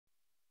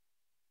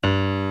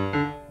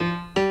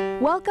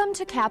Welcome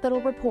to Capitol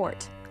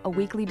Report, a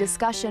weekly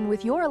discussion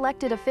with your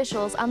elected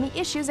officials on the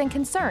issues and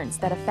concerns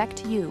that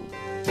affect you.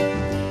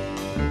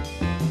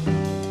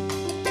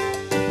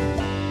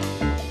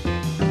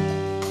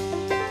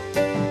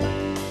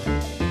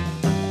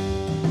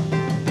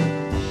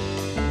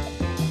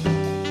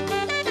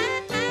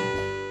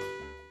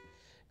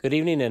 Good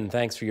evening and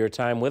thanks for your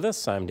time with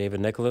us. I'm David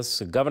Nicholas.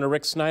 Governor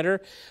Rick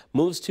Snyder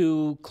moves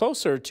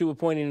closer to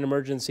appointing an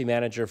emergency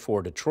manager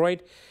for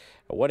Detroit.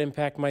 What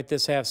impact might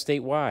this have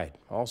statewide?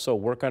 Also,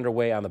 work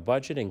underway on the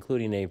budget,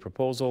 including a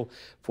proposal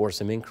for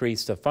some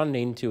increased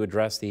funding to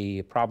address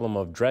the problem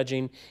of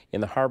dredging in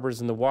the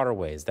harbors and the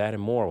waterways. That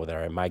and more with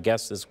my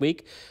guest this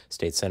week,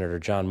 State Senator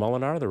John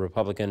Moolenaar, the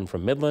Republican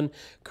from Midland,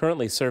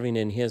 currently serving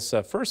in his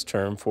first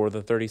term for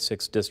the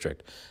 36th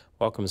District.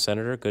 Welcome,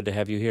 Senator. Good to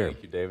have you here.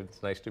 Thank you, David.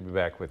 It's nice to be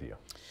back with you.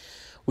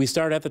 We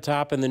start at the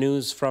top in the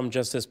news from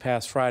just this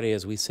past Friday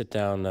as we sit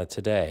down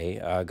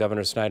today.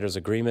 Governor Snyder's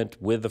agreement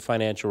with the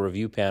Financial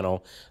Review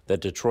Panel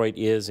that Detroit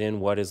is in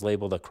what is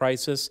labeled a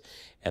crisis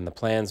and the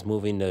plans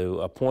moving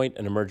to appoint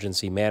an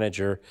emergency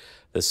manager,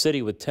 the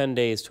city with 10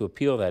 days to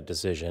appeal that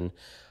decision.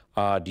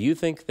 Do you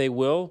think they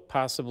will,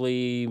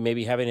 possibly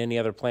maybe having any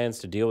other plans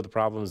to deal with the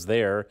problems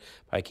there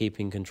by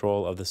keeping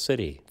control of the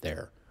city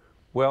there?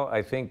 Well,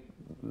 I think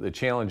the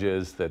challenge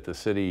is that the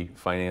city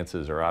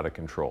finances are out of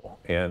control.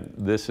 And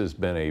this has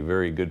been a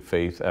very good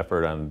faith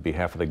effort on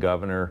behalf of the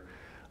governor,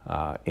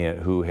 and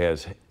who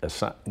has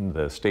assigned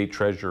the state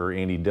treasurer,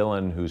 Andy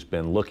Dillon, who's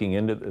been looking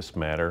into this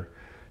matter,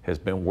 has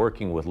been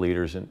working with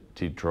leaders in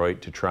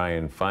Detroit to try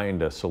and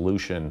find a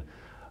solution.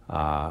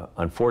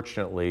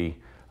 Unfortunately,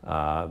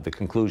 the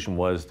conclusion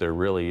was there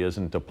really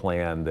isn't a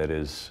plan that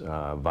is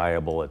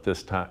viable at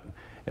this time.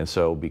 And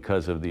so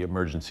because of the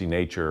emergency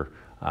nature,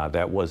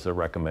 that was the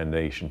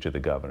recommendation to the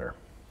governor.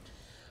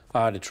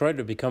 Detroit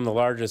would become the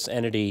largest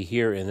entity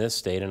here in this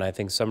state, and I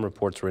think some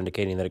reports were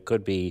indicating that it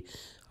could be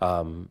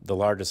the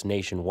largest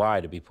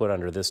nationwide to be put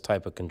under this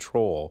type of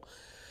control.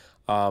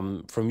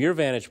 From your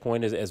vantage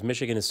point, as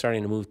Michigan is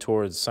starting to move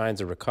towards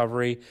signs of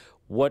recovery,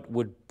 what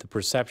would the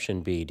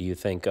perception be, do you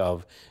think,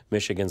 of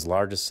Michigan's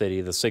largest city,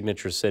 the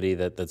signature city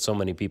that so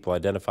many people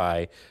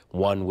identify,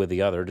 one with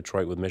the other,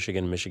 Detroit with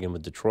Michigan, Michigan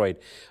with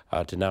Detroit,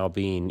 to now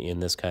being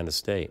in this kind of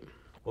state?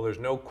 Well, there's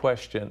no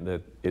question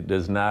that it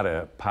is not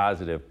a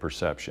positive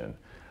perception.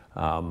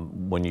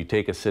 When you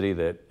take a city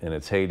that in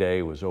its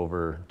heyday was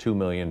over 2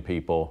 million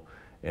people,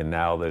 and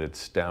now that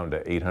it's down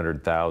to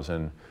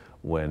 800,000,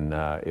 when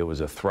it was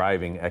a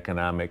thriving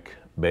economic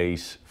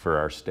base for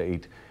our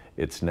state,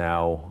 it's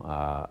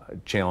now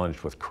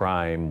challenged with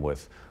crime,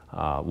 with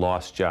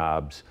lost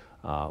jobs,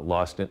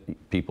 lost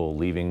people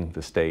leaving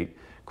the state,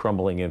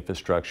 crumbling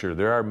infrastructure.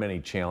 There are many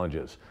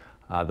challenges.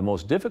 The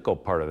most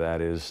difficult part of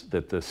that is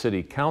that the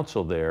city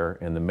council there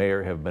and the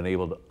mayor have been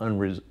able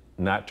to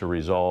not to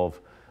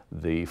resolve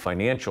the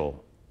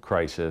financial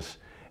crisis,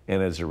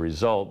 and as a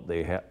result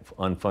they have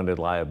unfunded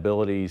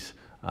liabilities,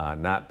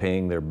 not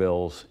paying their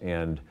bills,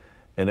 and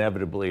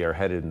inevitably are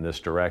headed in this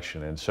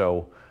direction. And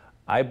so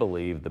I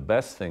believe the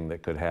best thing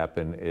that could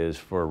happen is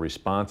for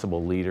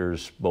responsible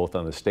leaders both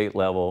on the state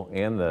level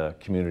and the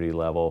community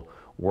level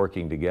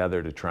working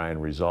together to try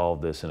and resolve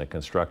this in a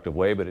constructive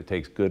way, but it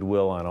takes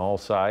goodwill on all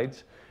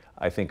sides.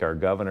 I think our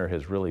governor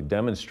has really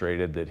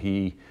demonstrated that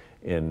he,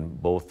 in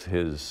both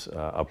his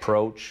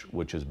approach,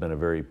 which has been a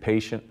very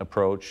patient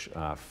approach,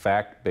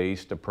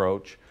 fact-based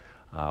approach,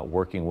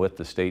 working with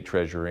the state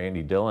treasurer,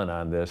 Andy Dillon,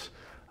 on this,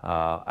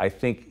 I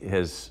think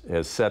has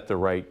set the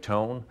right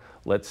tone.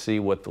 Let's see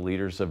what the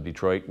leaders of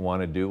Detroit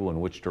want to do and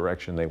which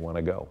direction they want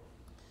to go.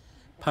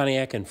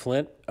 Pontiac and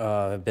Flint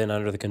have been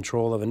under the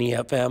control of an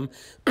EFM,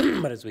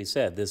 but as we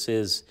said, this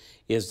is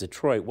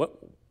Detroit.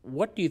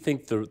 What do you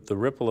think the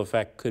ripple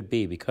effect could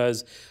be?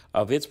 Because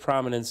of its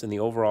prominence in the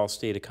overall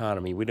state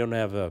economy, we don't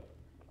have a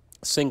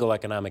single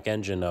economic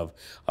engine of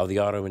the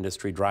auto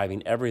industry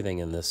driving everything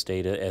in this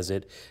state as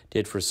it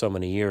did for so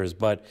many years.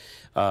 But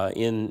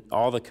in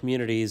all the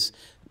communities,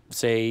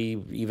 say,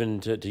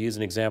 even to use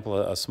an example,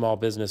 a small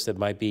business that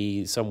might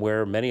be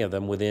somewhere, many of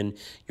them within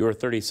your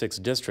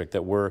 36th district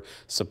that were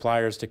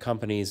suppliers to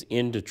companies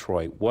in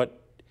Detroit.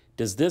 What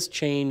does this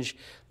change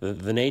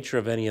the nature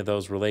of any of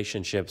those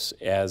relationships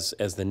as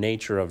the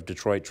nature of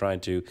Detroit trying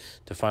to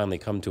finally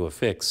come to a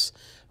fix?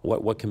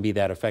 What can be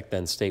that effect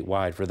then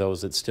statewide for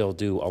those that still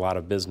do a lot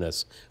of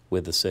business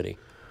with the city?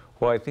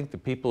 Well, I think the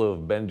people who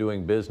have been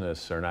doing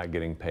business are not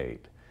getting paid.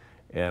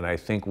 And I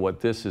think what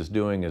this is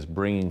doing is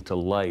bringing to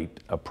light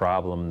a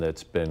problem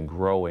that's been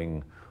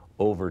growing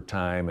over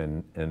time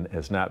and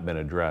has not been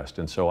addressed.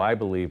 And so I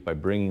believe by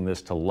bringing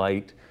this to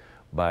light,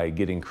 by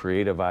getting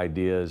creative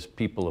ideas,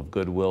 people of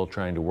goodwill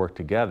trying to work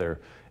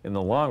together, in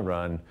the long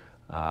run,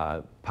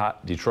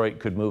 Detroit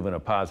could move in a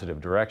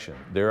positive direction.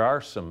 There are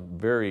some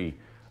very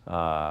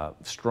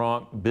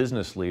strong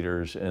business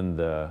leaders in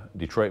the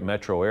Detroit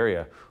metro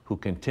area who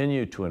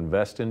continue to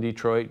invest in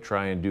Detroit,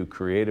 try and do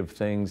creative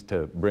things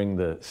to bring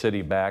the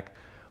city back.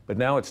 But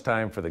now it's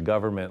time for the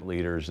government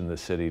leaders in the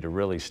city to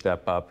really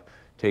step up,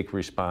 take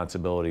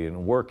responsibility,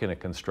 and work in a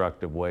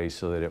constructive way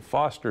so that it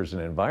fosters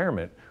an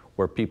environment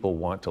where people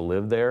want to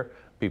live there,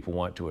 people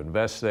want to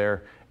invest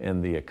there,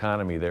 and the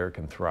economy there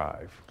can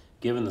thrive.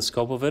 Given the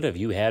scope of it, have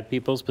you had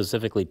people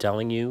specifically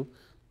telling you,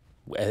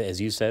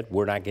 as you said,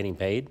 we're not getting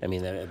paid? I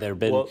mean, have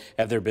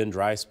there been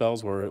dry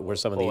spells where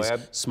some of these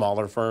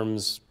smaller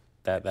firms,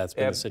 that's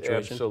been the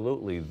situation?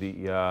 Absolutely.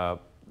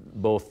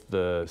 Both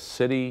the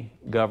city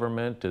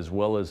government as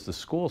well as the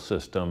school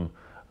system,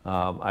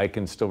 I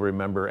can still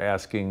remember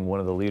asking one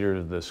of the leaders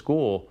of the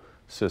school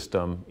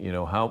system,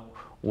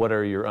 what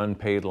are your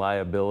unpaid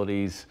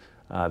liabilities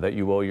that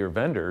you owe your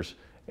vendors?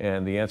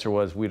 And the answer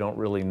was, we don't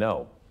really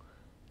know.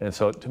 And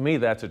so to me,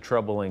 that's a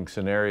troubling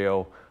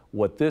scenario.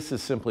 What this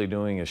is simply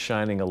doing is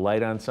shining a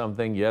light on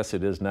something. Yes,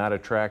 it is not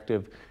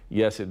attractive.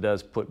 Yes, it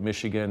does put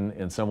Michigan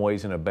in some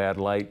ways in a bad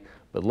light,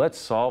 but let's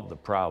solve the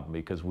problem,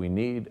 because we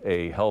need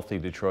a healthy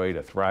Detroit,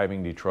 a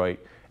thriving Detroit,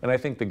 and I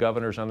think the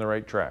governor's on the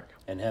right track.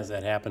 And has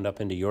that happened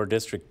up into your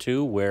district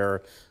too,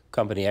 where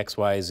company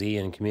XYZ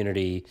and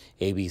community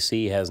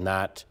ABC has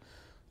not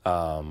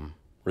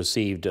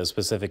received a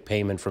specific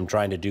payment from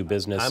trying to do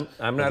business?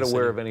 I'm not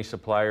aware of any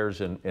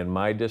suppliers in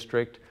my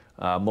district.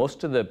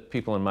 Most of the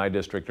people in my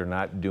district are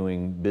not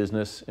doing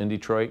business in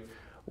Detroit.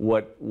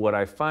 What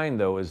I find,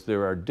 though, is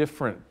there are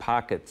different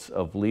pockets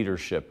of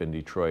leadership in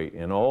Detroit,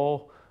 and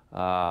all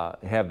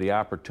have the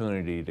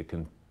opportunity to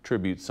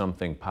contribute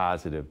something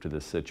positive to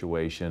this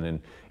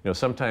situation. And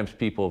sometimes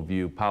people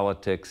view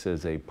politics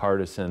as a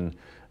partisan,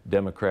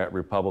 Democrat,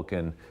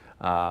 Republican.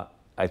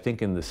 I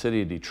think in the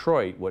city of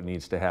Detroit, what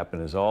needs to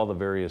happen is all the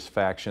various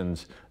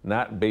factions,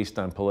 not based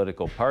on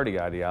political party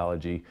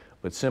ideology,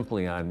 but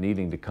simply on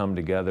needing to come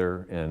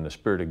together in the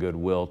spirit of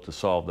goodwill to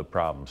solve the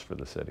problems for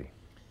the city.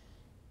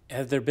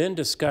 Have there been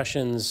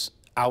discussions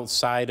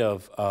outside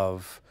of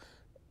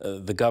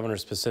the governor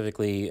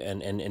specifically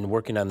and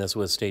working on this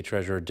with State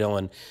Treasurer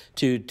Dillon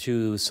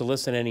to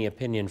solicit any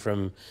opinion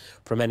from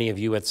any of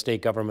you at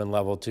state government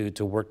level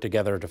to work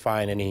together to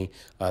find any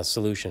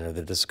solution? Or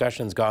the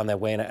discussions gone that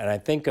way? And I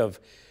think of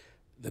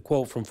the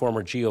quote from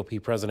former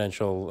GOP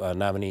presidential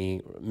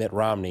nominee Mitt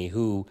Romney,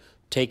 who,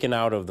 taken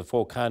out of the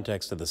full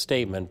context of the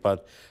statement,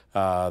 but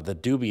the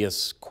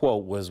dubious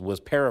quote was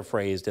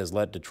paraphrased as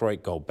 "let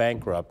Detroit go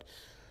bankrupt."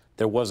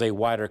 There was a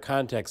wider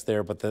context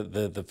there, but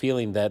the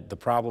feeling that the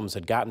problems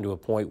had gotten to a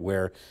point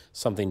where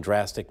something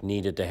drastic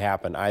needed to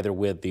happen, either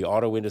with the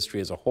auto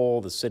industry as a whole,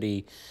 the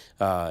city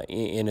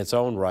in its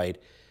own right.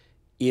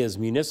 Is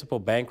municipal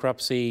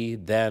bankruptcy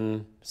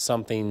then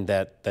something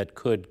that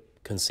could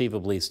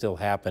conceivably still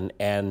happen?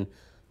 And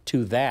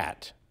to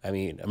that, I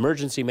mean,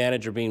 emergency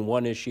manager being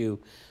one issue,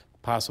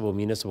 possible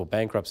municipal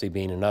bankruptcy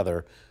being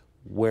another,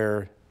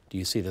 where do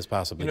you see this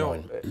possibly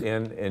going?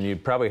 And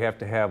you'd probably have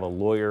to have a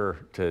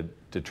lawyer to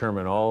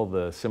determine all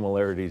the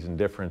similarities and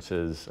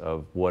differences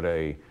of what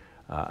a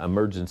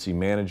emergency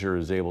manager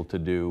is able to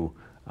do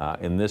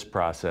in this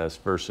process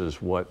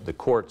versus what the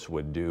courts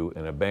would do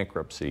in a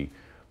bankruptcy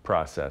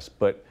process.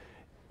 But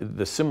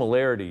the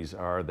similarities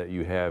are that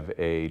you have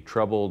a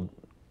troubled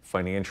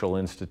financial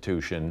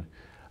institution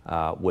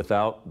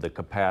without the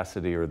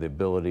capacity or the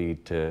ability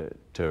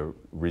to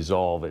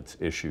resolve its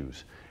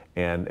issues.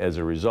 And as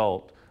a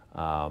result,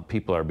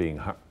 people are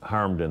being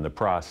harmed in the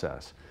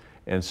process.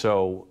 And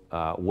so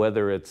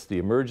whether it's the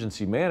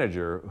emergency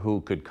manager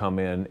who could come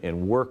in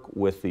and work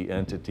with the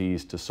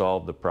entities to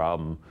solve the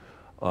problem,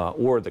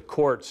 or the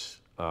courts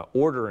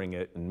ordering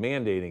it and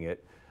mandating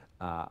it,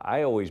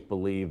 I always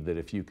believe that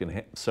if you can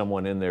have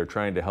someone in there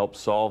trying to help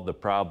solve the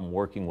problem,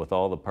 working with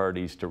all the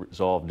parties to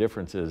resolve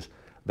differences,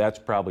 that's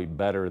probably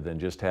better than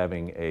just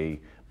having a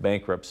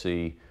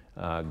bankruptcy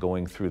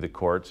going through the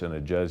courts and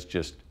a judge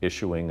just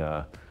issuing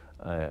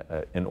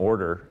an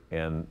order,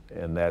 and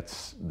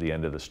that's the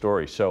end of the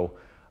story. So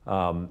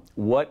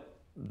what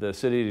the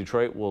city of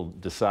Detroit will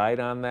decide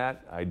on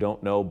that, I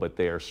don't know, but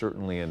they are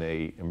certainly in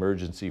an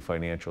emergency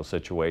financial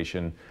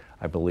situation.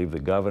 I believe the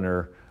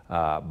governor,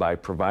 by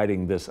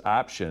providing this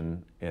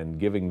option and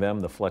giving them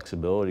the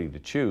flexibility to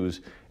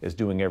choose, is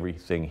doing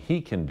everything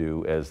he can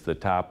do as the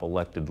top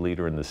elected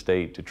leader in the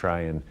state to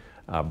try and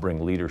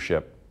bring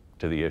leadership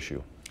to the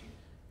issue.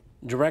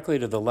 Directly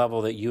to the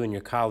level that you and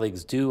your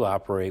colleagues do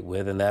operate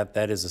with, and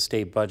that is the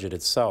state budget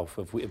itself.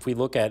 If we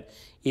look at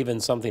even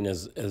something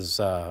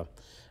as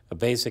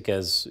basic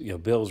as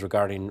bills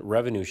regarding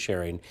revenue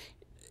sharing,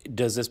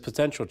 does this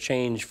potential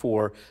change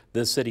for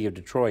the city of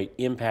Detroit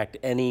impact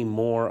any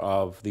more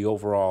of the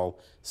overall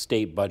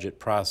state budget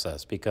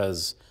process?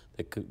 Because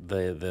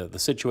the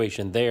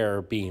situation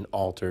there being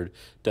altered,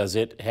 does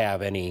it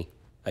have any,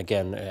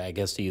 again, I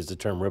guess to use the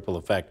term ripple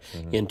effect,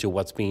 into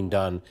what's being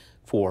done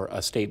for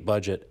a state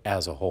budget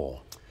as a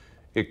whole?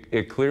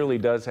 It clearly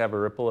does have a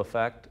ripple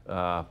effect.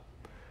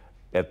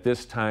 At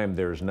this time,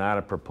 there's not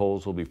a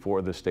proposal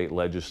before the state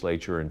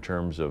legislature in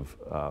terms of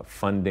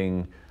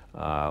funding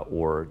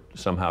or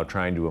somehow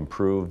trying to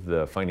improve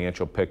the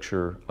financial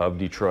picture of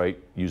Detroit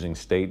using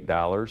state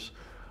dollars.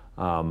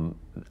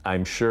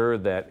 I'm sure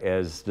that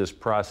as this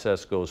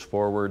process goes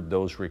forward,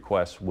 those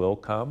requests will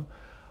come.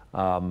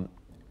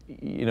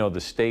 The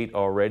state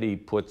already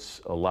puts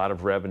a lot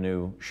of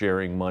revenue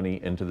sharing money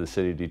into the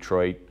city of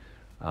Detroit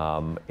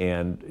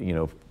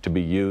and to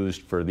be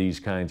used for these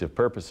kinds of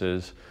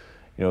purposes.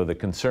 The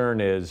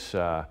concern is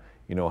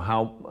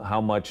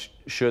how much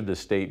should the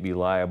state be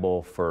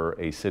liable for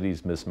a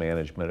city's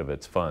mismanagement of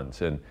its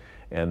funds,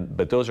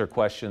 but those are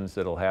questions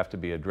that'll have to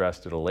be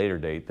addressed at a later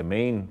date. The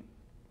main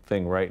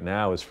thing right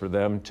now is for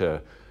them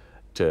to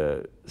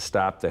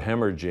stop the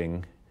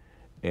hemorrhaging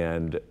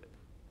and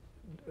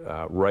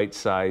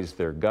right-size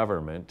their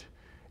government,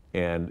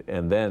 and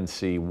then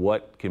see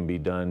what can be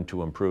done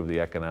to improve the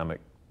economic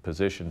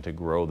position to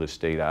grow the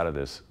state out of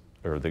this,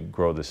 or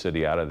grow the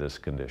city out of this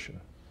condition.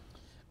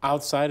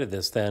 Outside of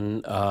this,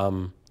 then,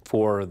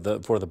 for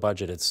the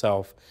budget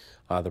itself,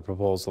 the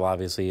proposal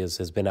obviously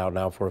has been out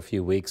now for a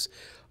few weeks.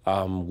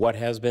 What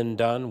has been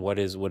done? What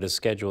is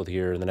scheduled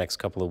here in the next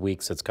couple of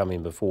weeks that's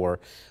coming before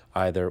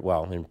either,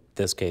 well, in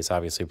this case,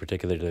 obviously,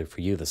 particularly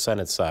for you, the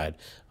Senate side,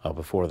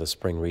 before the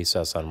spring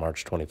recess on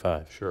March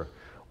 25? Sure.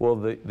 Well,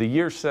 the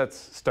year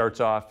starts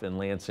off in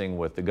Lansing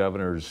with the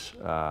governor's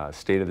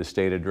State of the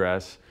State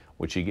address,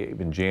 which he gave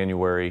in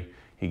January.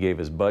 He gave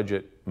his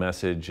budget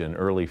message in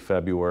early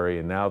February,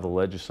 and now the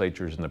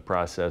legislature is in the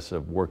process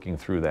of working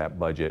through that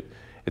budget.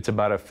 It's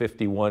about a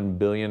 $51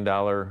 billion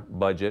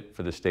budget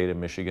for the state of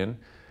Michigan.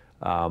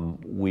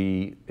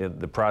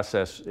 The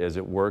process as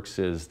it works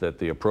is that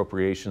the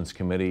Appropriations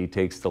Committee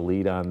takes the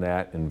lead on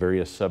that, and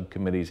various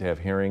subcommittees have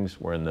hearings.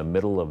 We're in the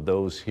middle of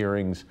those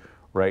hearings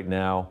right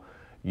now.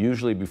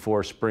 Usually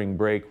before spring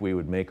break, we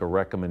would make a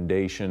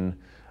recommendation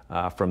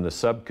from the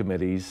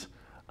subcommittees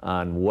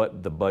on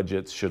what the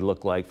budgets should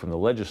look like from the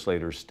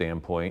legislator's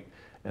standpoint,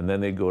 and then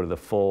they'd go to the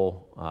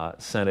full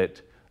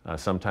Senate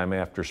sometime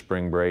after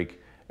spring break.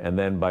 And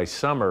then by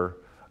summer,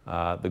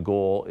 the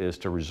goal is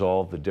to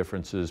resolve the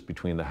differences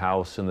between the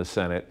House and the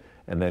Senate,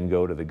 and then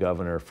go to the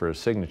governor for a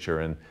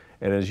signature. And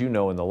as you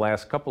know, in the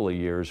last couple of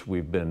years,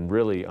 we've been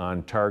really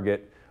on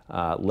target,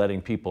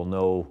 letting people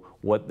know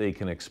what they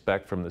can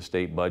expect from the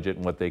state budget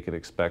and what they could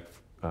expect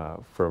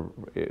from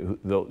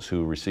those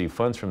who receive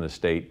funds from the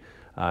state.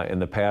 In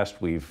the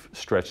past, we've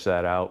stretched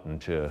that out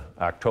into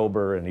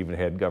October and even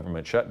had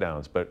government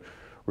shutdowns. But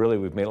really,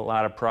 we've made a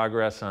lot of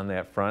progress on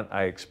that front.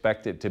 I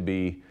expect it to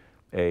be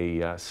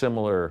a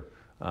similar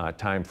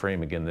time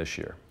frame again this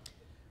year.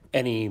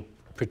 Any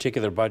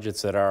particular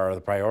budgets that are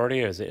the priority?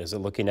 Is it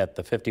looking at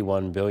the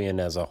 $51 billion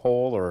as a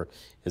whole, or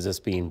is this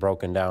being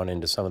broken down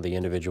into some of the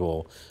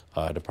individual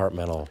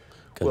departmental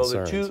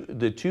concerns? Well,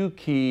 the two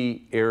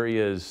key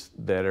areas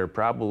that are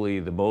probably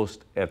the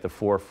most at the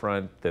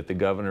forefront that the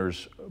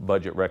governor's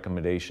budget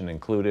recommendation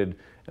included,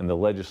 and the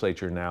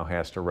legislature now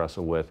has to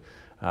wrestle with,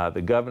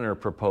 the governor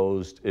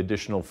proposed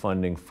additional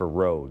funding for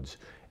roads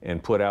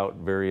and put out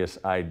various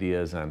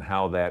ideas on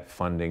how that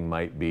funding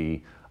might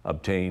be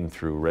obtained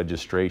through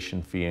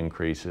registration fee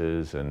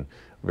increases and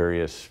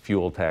various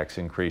fuel tax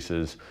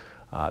increases.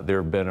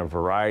 There have been a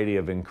variety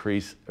of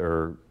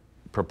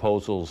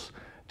proposals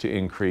to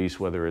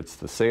increase, whether it's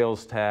the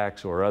sales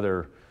tax or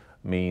other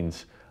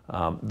means.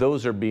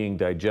 Those are being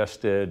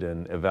digested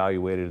and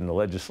evaluated in the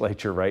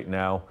legislature right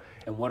now.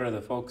 And what are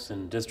the folks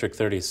in District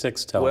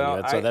 36 telling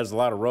you? So there's a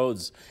lot of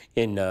roads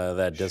in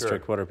that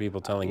district. Sure. What are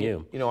people telling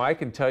you? I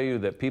can tell you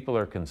that people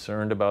are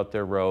concerned about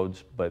their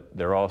roads, but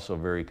they're also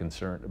very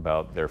concerned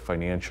about their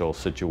financial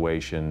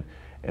situation.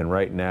 And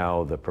right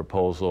now, the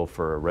proposal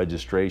for a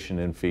registration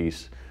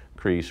increase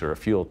or a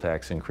fuel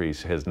tax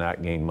increase has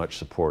not gained much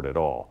support at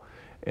all.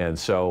 And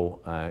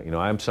so,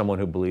 I'm someone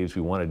who believes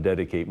we want to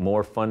dedicate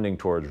more funding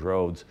towards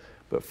roads,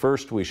 but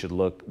first we should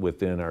look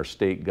within our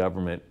state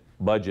government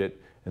budget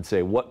and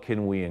say, what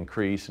can we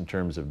increase in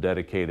terms of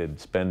dedicated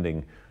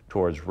spending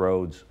towards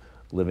roads,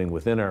 living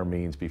within our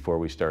means, before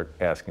we start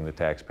asking the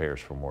taxpayers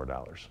for more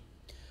dollars.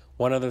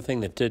 One other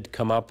thing that did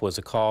come up was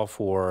a call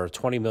for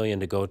 $20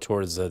 million to go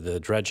towards the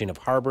dredging of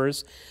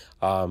harbors.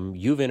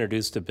 You've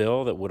introduced a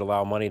bill that would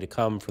allow money to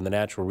come from the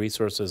Natural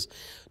Resources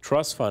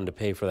Trust Fund to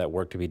pay for that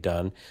work to be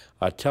done.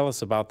 Tell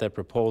us about that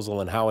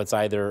proposal and how it's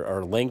either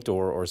are linked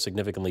or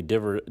significantly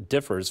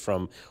differs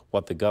from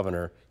what the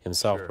governor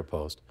himself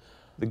proposed.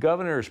 The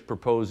governor is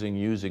proposing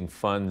using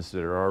funds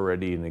that are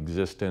already in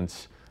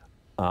existence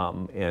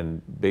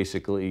and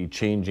basically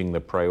changing the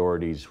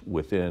priorities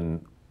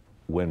within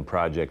when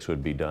projects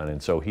would be done.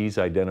 And so he's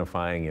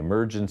identifying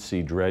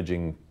emergency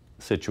dredging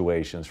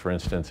situations. For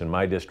instance, in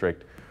my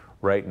district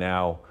right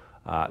now,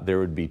 there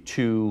would be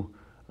two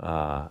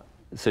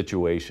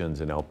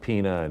situations in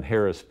Alpena and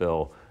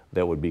Harrisville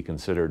that would be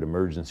considered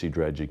emergency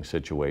dredging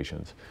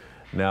situations.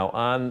 Now,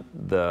 on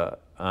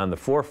the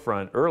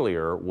forefront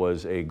earlier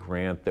was a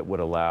grant that would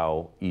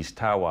allow East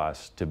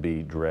Tawas to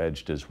be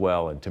dredged as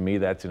well, and to me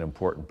that's an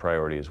important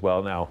priority as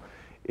well. Now,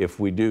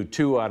 if we do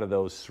two out of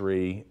those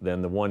three,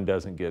 then the one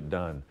doesn't get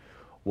done.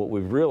 What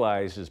we've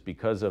realized is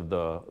because of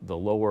the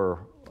lower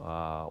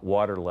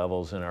water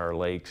levels in our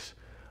lakes,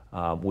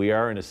 we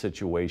are in a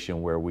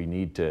situation where we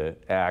need to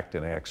act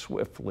and act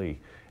swiftly.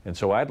 And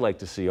so I'd like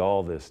to see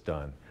all this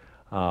done.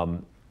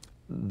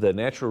 The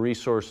Natural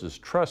Resources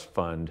Trust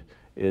Fund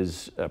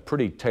is a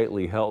pretty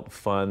tightly held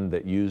fund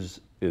that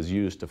is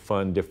used to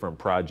fund different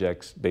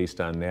projects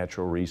based on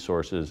natural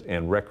resources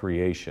and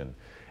recreation.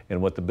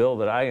 And what the bill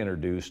that I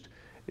introduced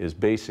is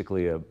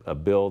basically a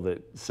bill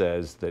that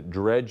says that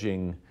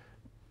dredging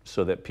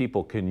so that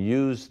people can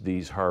use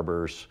these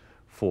harbors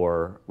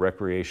for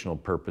recreational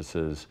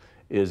purposes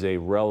is a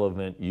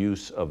relevant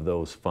use of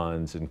those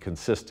funds and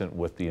consistent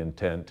with the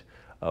intent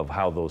of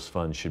how those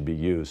funds should be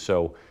used.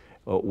 So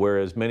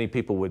whereas many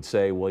people would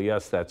say, well,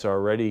 yes, that's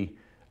already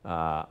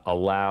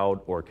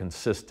allowed or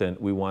consistent,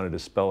 we wanted to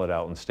spell it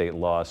out in state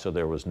law so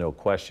there was no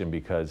question,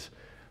 because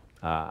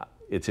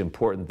it's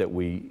important that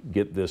we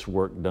get this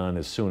work done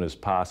as soon as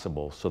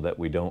possible so that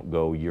we don't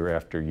go year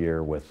after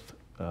year with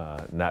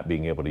not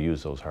being able to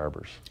use those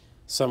harbors.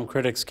 Some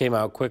critics came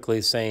out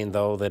quickly saying,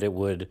 though, that it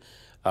would,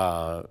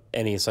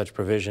 any such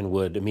provision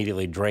would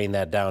immediately drain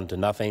that down to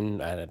nothing.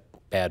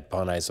 Bad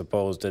pun, I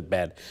suppose,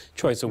 bad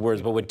choice of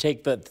words, but would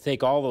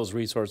take all those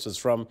resources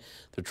from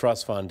the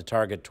trust fund to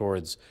target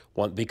towards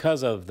one,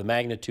 because of the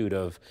magnitude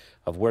of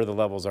where the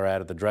levels are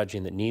at of the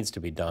dredging that needs to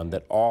be done,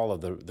 that all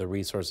of the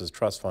resources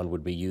trust fund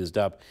would be used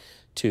up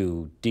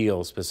to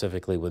deal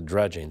specifically with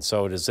dredging.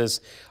 So does this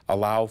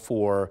allow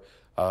for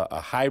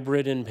a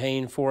hybrid in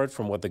paying for it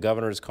from what the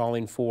governor is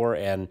calling for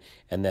and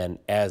then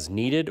as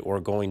needed, or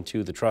going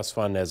to the trust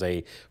fund as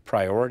a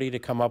priority to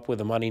come up with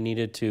the money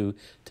needed to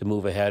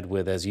move ahead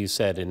with, as you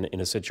said, in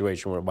a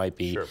situation where it might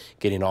be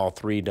getting all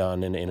three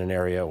done in an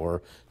area,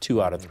 or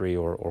 2 out of 3,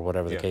 or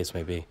whatever the case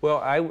may be? Well,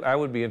 I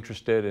would be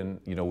interested in,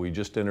 we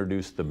just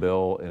introduced the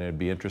bill, and it'd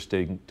be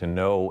interesting to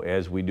know,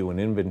 as we do an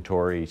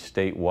inventory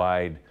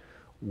statewide,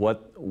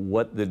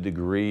 what the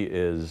degree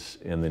is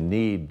and the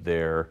need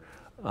there,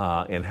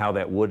 and how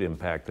that would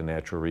impact the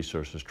Natural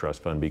Resources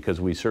Trust Fund, because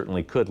we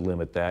certainly could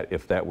limit that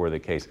if that were the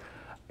case.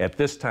 At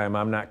this time,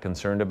 I'm not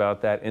concerned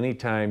about that.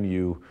 Anytime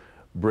you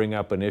bring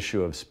up an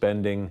issue of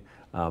spending,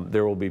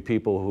 there will be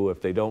people who,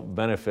 if they don't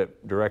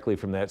benefit directly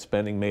from that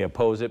spending, may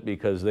oppose it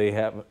because they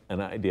have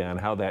an idea on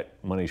how that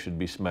money should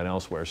be spent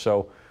elsewhere.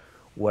 So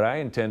what I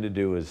intend to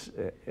do is,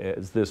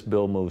 as this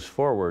bill moves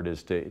forward,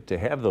 is to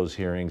have those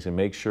hearings and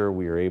make sure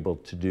we are able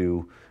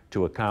to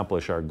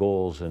accomplish our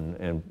goals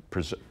and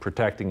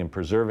protecting and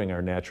preserving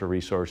our natural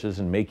resources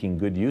and making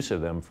good use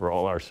of them for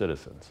all our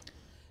citizens.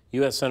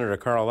 U.S. Senator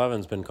Carl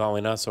Evans has been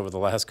calling us over the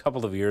last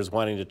couple of years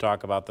wanting to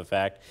talk about the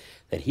fact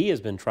that he has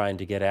been trying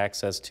to get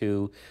access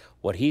to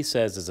what he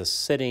says is a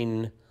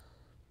sitting,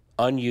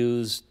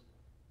 unused,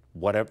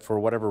 for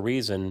whatever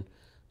reason,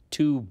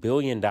 $2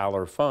 billion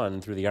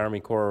fund through the Army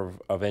Corps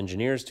of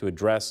Engineers to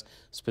address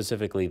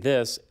specifically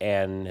this,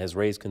 and has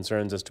raised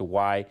concerns as to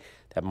why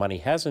that money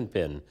hasn't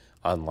been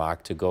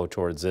unlocked to go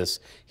towards this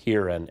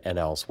here and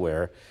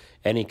elsewhere.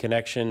 Any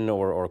connection,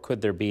 or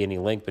could there be any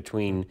link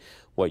between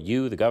what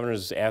the governor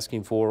is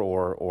asking for,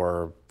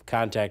 or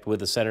contact with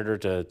the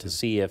senator to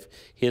see if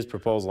his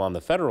proposal on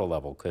the federal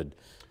level could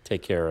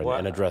take care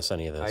and address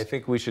any of this? I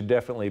think we should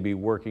definitely be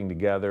working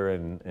together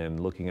and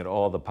looking at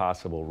all the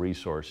possible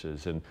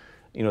resources. And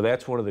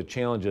that's one of the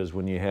challenges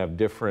when you have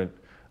different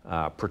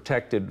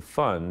protected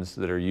funds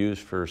that are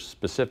used for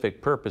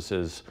specific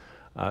purposes.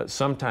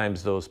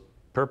 Sometimes those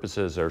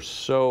purposes are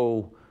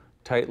so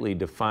tightly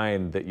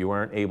defined that you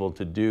aren't able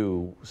to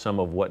do some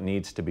of what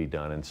needs to be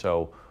done. And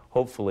so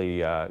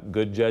hopefully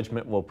good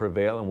judgment will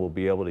prevail and we'll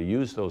be able to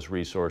use those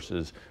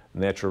resources.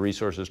 Natural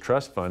Resources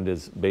Trust Fund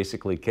is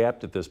basically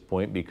capped at this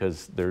point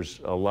because there's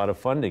a lot of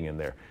funding in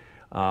there.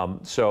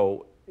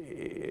 So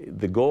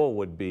the goal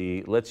would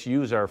be, let's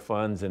use our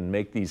funds and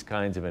make these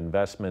kinds of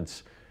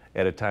investments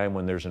at a time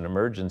when there's an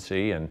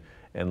emergency, and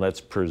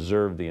let's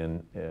preserve the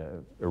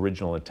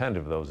original intent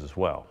of those as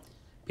well.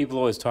 People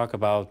always talk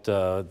about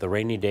the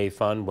rainy day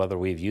fund, whether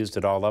we've used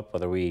it all up,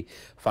 whether we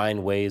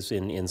find ways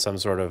in some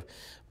sort of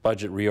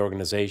budget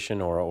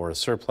reorganization or a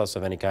surplus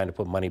of any kind to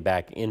put money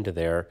back into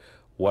there.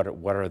 What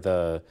are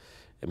the,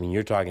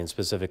 you're talking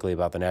specifically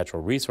about the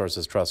Natural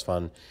Resources Trust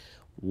Fund.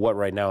 What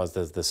right now is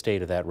the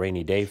state of that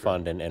rainy day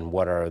fund, and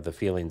what are the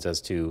feelings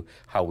as to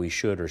how we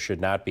should or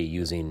should not be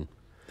using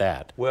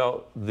that?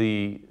 Well,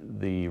 the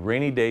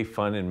rainy day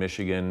fund in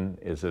Michigan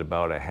is at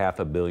about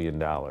 $500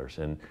 million.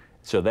 And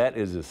so that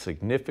is a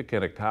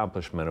significant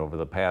accomplishment over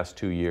the past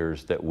 2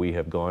 years, that we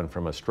have gone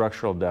from a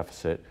structural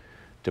deficit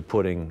to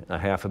putting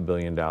 $500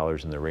 million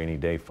in the rainy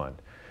day fund.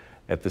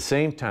 At the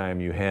same time,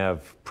 you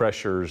have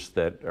pressures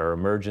that are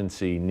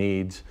emergency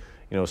needs.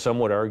 Some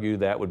would argue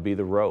that would be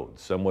the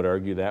roads. Some would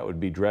argue that would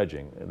be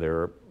dredging. There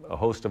are a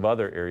host of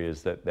other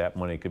areas that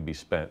money could be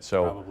spent.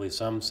 So probably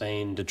some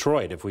saying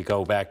Detroit, if we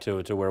go back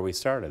to where we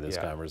started this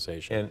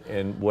conversation.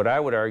 And what I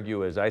would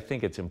argue is, I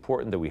think it's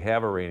important that we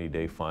have a rainy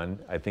day fund.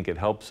 I think it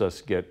helps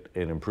us get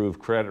an improved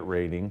credit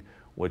rating,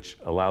 which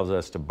allows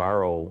us to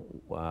borrow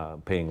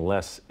paying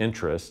less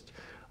interest.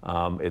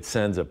 It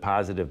sends a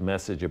positive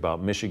message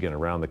about Michigan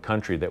around the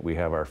country that we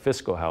have our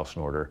fiscal house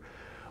in order.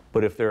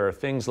 But if there are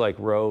things like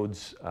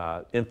roads,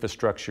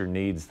 infrastructure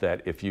needs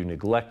that if you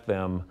neglect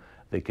them,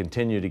 they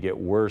continue to get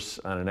worse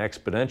on an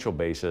exponential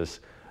basis,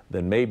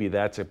 then maybe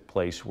that's a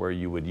place where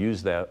you would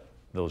use that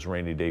those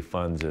rainy day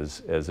funds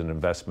as an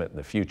investment in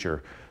the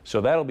future.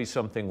 So that'll be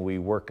something we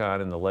work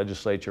on in the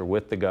legislature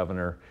with the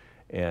governor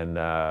and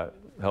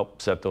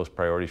help set those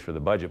priorities for the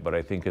budget. But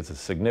I think it's a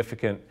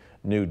significant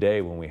new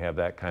day when we have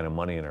that kind of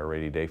money in our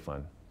rainy day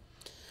fund.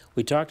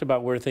 We talked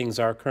about where things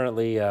are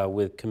currently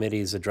with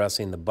committees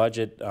addressing the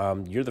budget.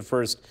 You're the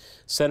first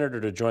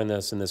senator to join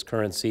us in this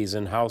current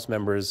season. House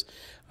members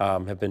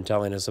have been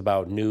telling us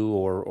about new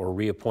or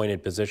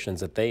reappointed positions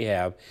that they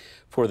have.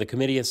 For the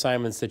committee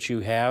assignments that you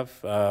have,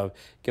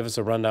 give us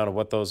a rundown of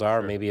what those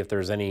are. Sure. Maybe if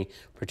there's any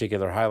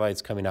particular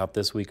highlights coming out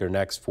this week or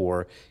next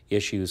for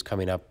issues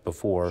coming up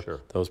before Sure.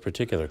 those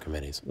particular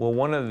committees. Well,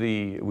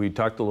 we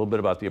talked a little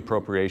bit about the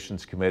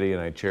Appropriations Committee,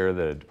 and I chair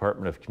the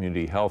Department of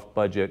Community Health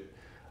budget.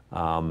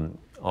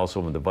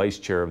 Also, I'm the vice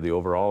chair of the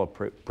overall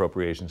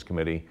Appropriations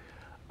Committee.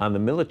 On the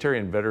Military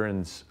and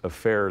Veterans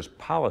Affairs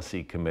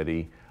Policy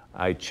Committee,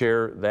 I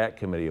chair that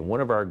committee, and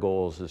one of our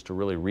goals is to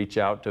really reach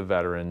out to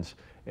veterans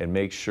and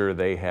make sure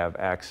they have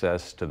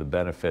access to the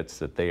benefits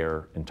that they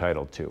are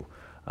entitled to.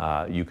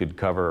 You could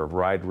cover a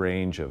wide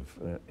range of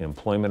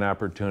employment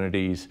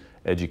opportunities,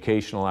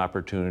 educational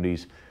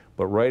opportunities,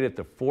 but right at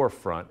the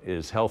forefront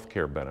is health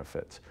care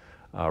benefits.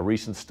 A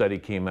recent study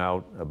came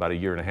out about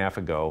 1.5 years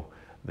ago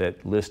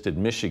that listed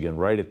Michigan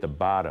right at the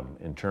bottom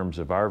in terms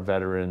of our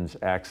veterans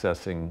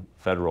accessing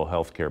federal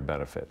health care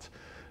benefits.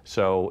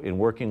 So in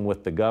working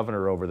with the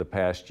governor over the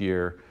past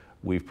year,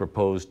 we've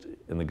proposed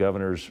in the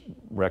governor's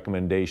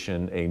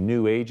recommendation a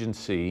new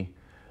agency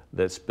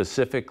that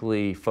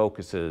specifically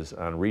focuses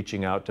on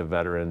reaching out to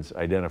veterans,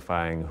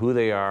 identifying who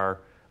they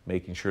are,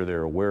 making sure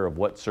they're aware of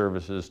what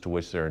services to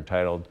which they're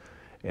entitled,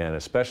 and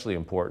especially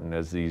important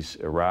as these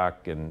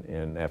Iraq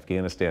and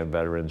Afghanistan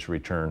veterans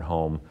return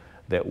home,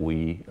 that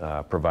we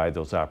provide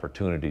those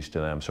opportunities to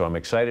them. So I'm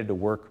excited to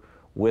work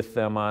with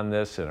them on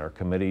this, and our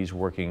committee's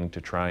working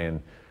to try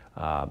and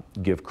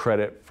give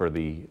credit for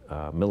the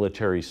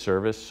military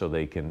service so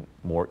they can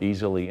more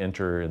easily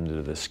enter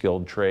into the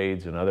skilled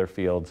trades and other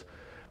fields,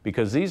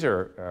 because these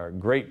are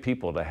great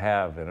people to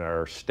have in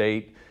our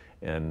state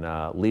and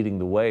leading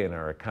the way in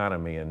our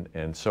economy,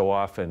 and so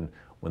often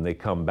when they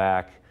come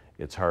back,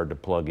 it's hard to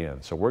plug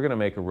in. So we're going to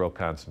make a real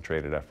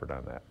concentrated effort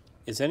on that.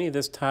 Is any of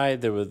this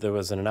tied? There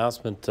was an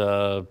announcement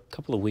a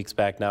couple of weeks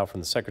back now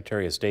from the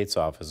Secretary of State's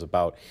office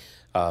about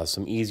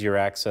some easier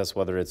access,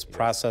 whether it's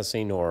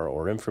processing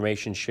or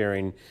information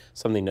sharing,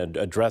 something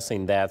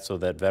addressing that so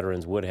that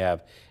veterans would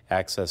have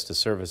access to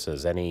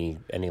services. Any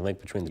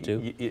link between the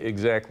two?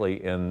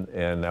 Exactly,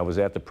 and I was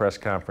at the press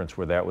conference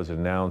where that was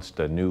announced,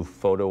 a new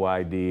photo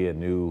ID, a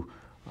new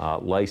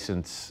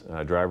license,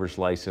 driver's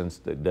license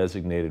that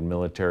designated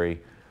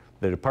military.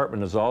 The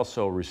department has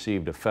also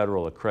received a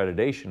federal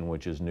accreditation,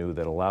 which is new,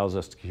 that allows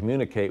us to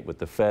communicate with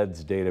the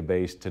Fed's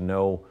database to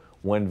know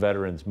when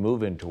veterans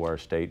move into our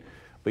state.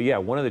 But yeah,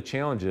 one of the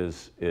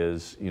challenges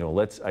is,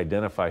 let's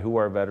identify who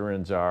our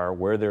veterans are,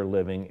 where they're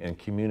living, and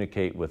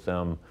communicate with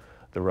them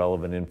the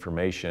relevant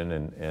information,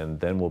 and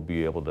then we'll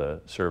be able to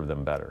serve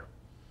them better.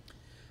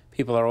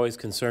 People are always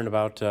concerned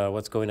about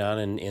what's going on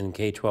in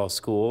K-12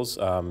 schools.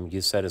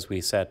 You said as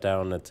we sat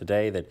down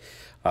today that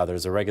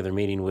there's a regular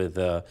meeting with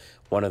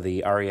one of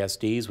the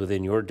RESDs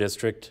within your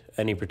district.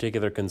 Any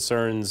particular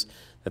concerns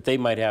that they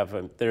might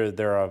have?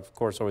 There are, of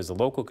course, always the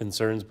local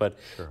concerns, but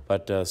Sure.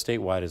 but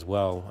statewide as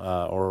well,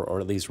 or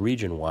at least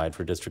region-wide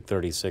for District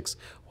 36.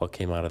 What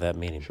came out of that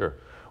meeting? Sure.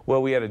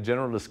 Well, we had a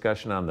general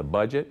discussion on the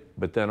budget,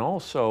 but then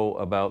also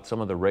about some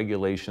of the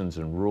regulations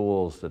and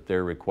rules that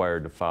they're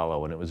required to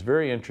follow. And it was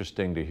very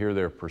interesting to hear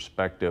their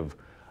perspective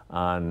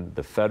on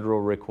the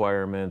federal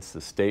requirements, the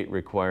state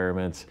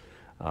requirements,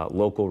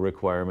 local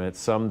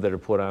requirements, some that are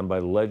put on by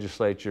the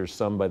legislature,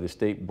 some by the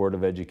State Board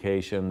of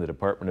Education, the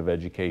Department of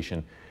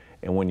Education.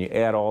 And when you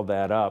add all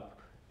that up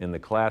in the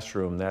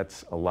classroom,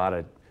 that's a lot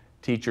of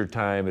teacher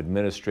time,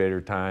 administrator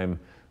time,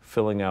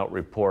 filling out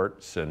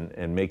reports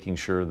and making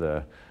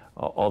sure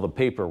all the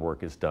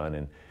paperwork is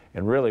done.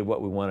 And really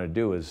what we want to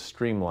do is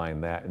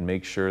streamline that and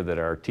make sure that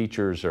our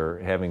teachers are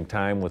having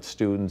time with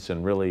students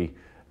and really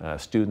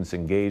students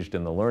engaged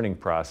in the learning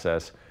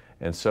process.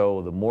 And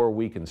so the more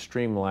we can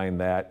streamline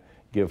that,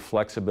 give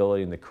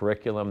flexibility in the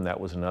curriculum. That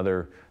was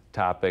another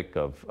topic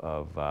of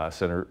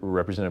Senator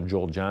Representative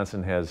Joel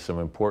Johnson has some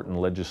important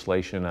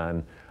legislation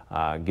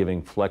on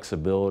giving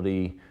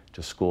flexibility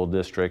to school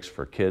districts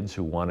for kids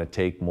who want to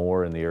take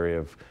more in the area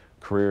of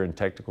career and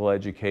technical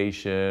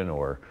education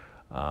or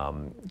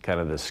kind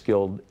of the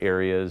skilled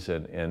areas.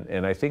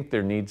 And I think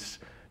there needs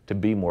to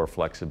be more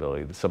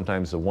flexibility.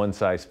 Sometimes the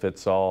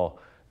one-size-fits-all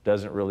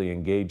doesn't really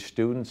engage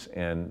students,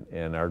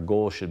 and our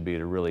goal should be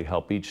to really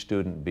help each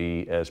student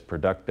be as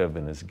productive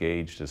and as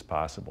engaged as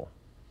possible.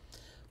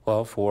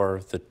 Well,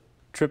 for the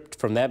trip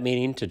from that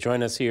meeting to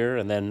join us here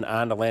and then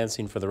on to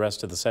Lansing for the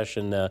rest of the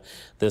session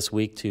this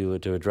week to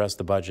address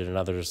the budget and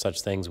other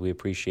such things, we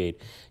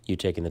appreciate you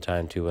taking the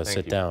time to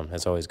sit down.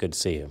 It's always good to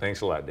see you.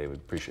 Thanks a lot, David.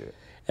 Appreciate it.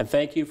 And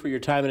thank you for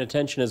your time and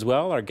attention as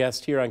well. Our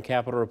guest here on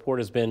Capitol Report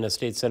has been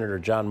State Senator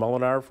John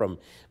Moolenaar from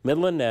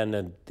Midland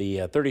and the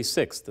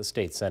 36th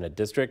State Senate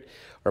District. A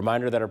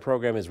reminder that our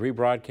program is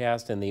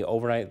rebroadcast in the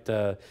overnight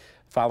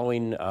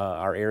following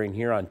our airing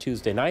here on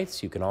Tuesday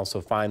nights. You can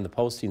also find the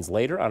postings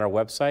later on our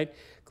website.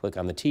 Click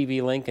on the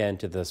TV link and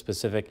to the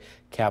specific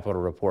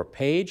Capitol Report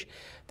page.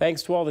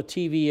 Thanks to all the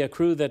TV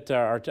crew that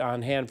are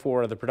on hand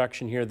for the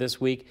production here this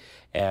week.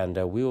 And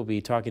we will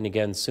be talking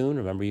again soon.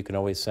 Remember, you can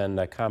always send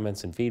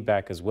comments and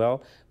feedback as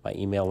well. My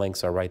email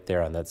links are right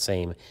there on that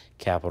same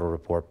Capitol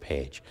Report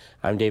page.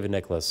 I'm David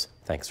Nicholas.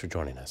 Thanks for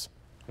joining us.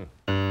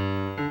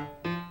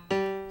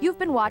 You've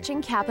been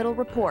watching Capitol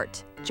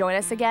Report. Join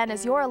us again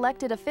as your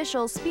elected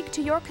officials speak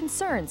to your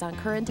concerns on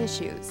current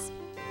issues.